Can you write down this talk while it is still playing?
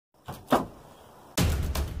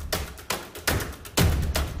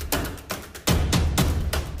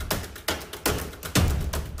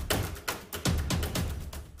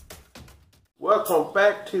Welcome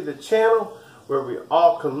back to the channel where we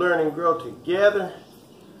all can learn and grow together.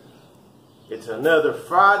 It's another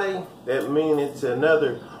Friday. That means it's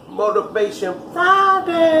another Motivation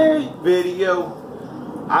Friday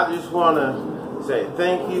video. I just want to say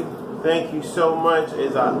thank you. Thank you so much.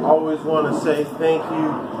 As I always want to say thank you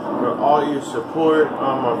for all your support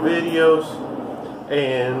on my videos.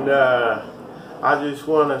 And I just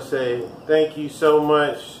want to say thank you so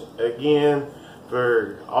much again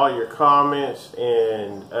for all your comments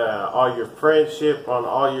and all your friendship on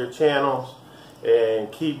all your channels,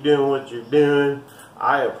 and keep doing what you're doing.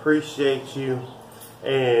 I appreciate you,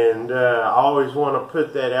 and I always want to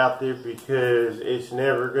put that out there because it's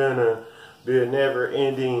never gonna be a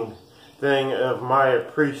never-ending thing of my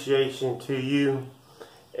appreciation to you.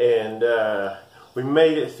 And we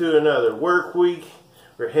made it through another work week.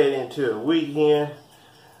 We're heading to a weekend,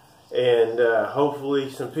 and hopefully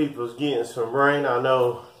some people's getting some rain. I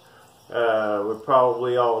know we're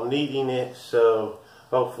probably all needing it, so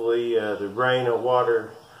hopefully the rain will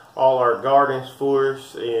water all our gardens for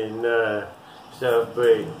us and stuff.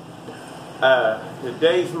 But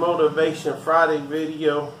today's Motivation Friday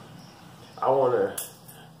video, I want to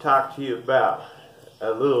talk to you about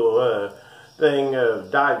a little thing of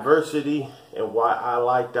diversity and why I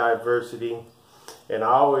like diversity. And I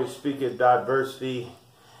always speak of diversity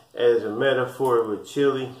as a metaphor with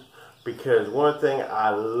chili, because one thing I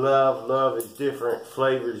love is different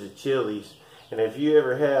flavors of chilies. And if you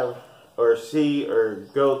ever have or see or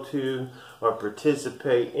go to or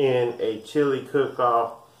participate in a chili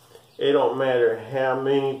cook-off, it don't matter how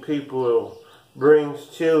many people brings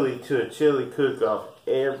chili to a chili cook-off,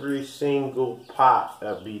 every single pot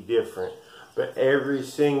will be different, but every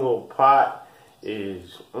single pot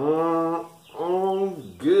is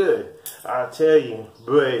good, I tell you.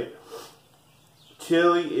 But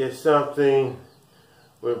chili is something,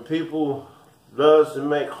 when people loves to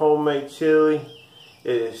make homemade chili,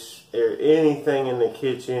 or anything in the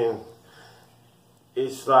kitchen,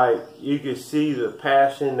 it's like you can see the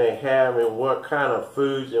passion they have and what kind of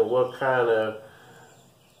foods and what kind of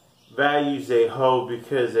values they hold,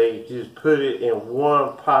 because they just put it in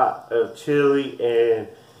one pot of chili.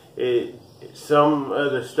 And some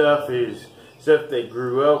of the stuff is stuff they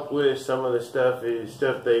grew up with, some of the stuff is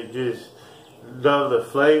stuff they just love the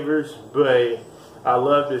flavors. But I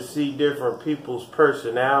love to see different people's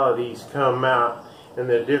personalities come out and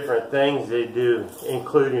the different things they do,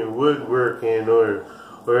 including woodworking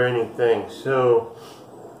or anything. So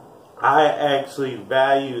I actually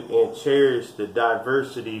value and cherish the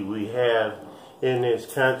diversity we have in this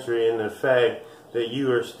country, and the fact that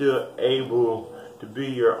you are still able to be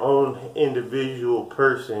your own individual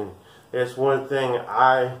person. That's one thing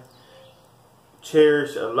I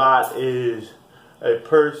cherish a lot, is a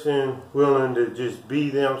person willing to just be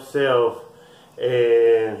themselves.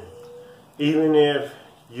 And even if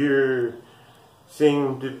you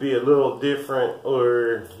seem to be a little different,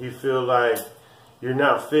 or you feel like you're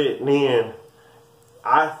not fitting in,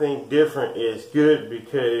 I think different is good,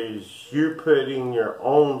 because you're putting your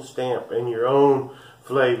own stamp and your own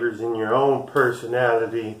flavors and your own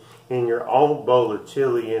personality in your own bowl of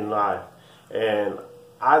chili in life. And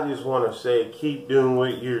I just want to say, keep doing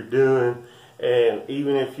what you're doing. And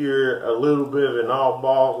even if you're a little bit of an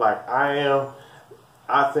oddball like I am,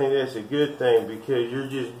 I think that's a good thing, because you're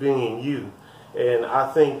just being you. And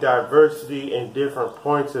I think diversity and different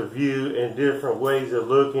points of view and different ways of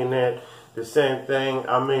looking at the same thing.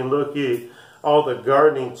 I mean, look at all the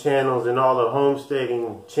gardening channels and all the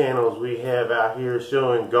homesteading channels we have out here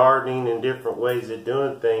showing gardening and different ways of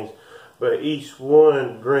doing things. But each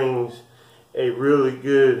one brings a really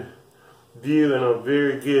good view and a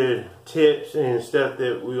very good tips and stuff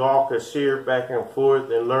that we all could share back and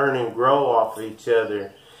forth and learn and grow off of each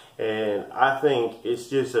other. And I think it's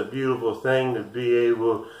just a beautiful thing to be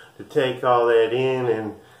able to take all that in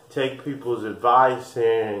and take people's advice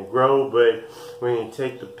and grow. But when you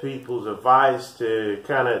take the people's advice, to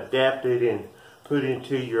kind of adapt it and put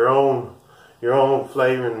into your own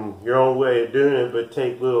flavor and your own way of doing it, but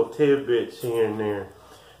take little tidbits here and there.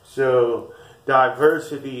 So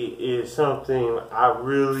diversity is something I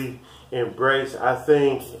really embrace. I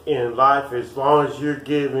think in life, as long as you're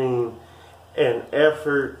giving an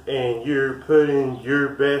effort and you're putting your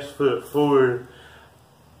best foot forward,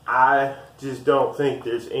 I just don't think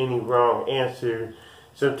there's any wrong answer.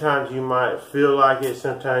 Sometimes you might feel like it,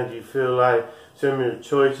 sometimes you feel like some of the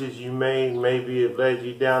choices you made maybe have led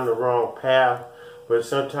you down the wrong path, but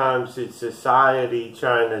sometimes it's society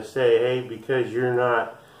trying to say, hey, because you're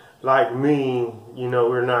not like me, you know,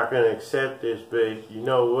 we're not going to accept this. But you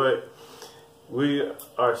know what? we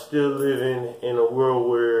are still living in a world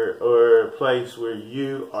where, or a place where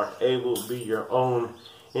you are able to be your own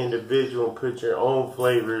individual and put your own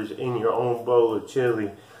flavors in your own bowl of chili.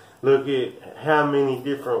 Look at how many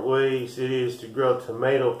different ways it is to grow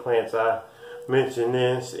tomato plants. I mentioned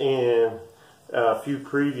this in a few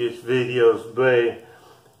previous videos, but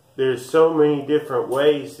there's so many different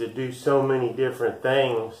ways to do so many different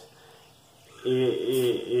things.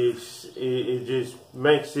 It just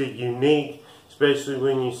makes it unique, especially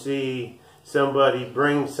when you see somebody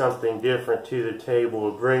bring something different to the table,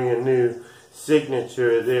 or bring a new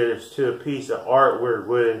signature of theirs to a piece of artwork,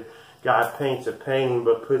 where guy paints a painting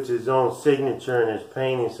but puts his own signature in his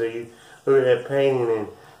painting. So you look at that painting and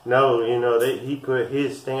know, you know, that he put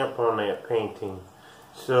his stamp on that painting.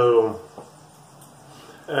 So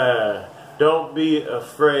don't be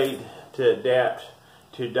afraid to adapt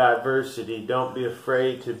to diversity. Don't be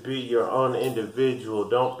afraid to be your own individual.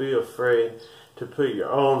 Don't be afraid to put your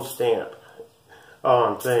own stamp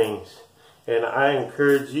on things. And I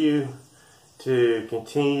encourage you to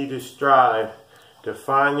continue to strive to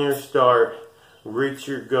find your start, reach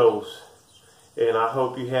your goals. And I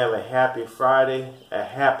hope you have a happy Friday, a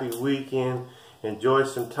happy weekend. Enjoy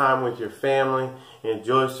some time with your family.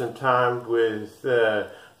 Enjoy some time with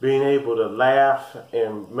being able to laugh,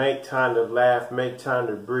 and make time to laugh, make time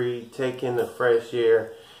to breathe, take in the fresh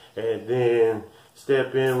air, and then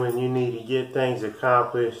step in when you need to get things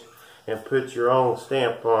accomplished and put your own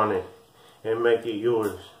stamp on it and make it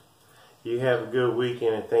yours. You have a good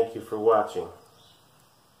weekend, and thank you for watching.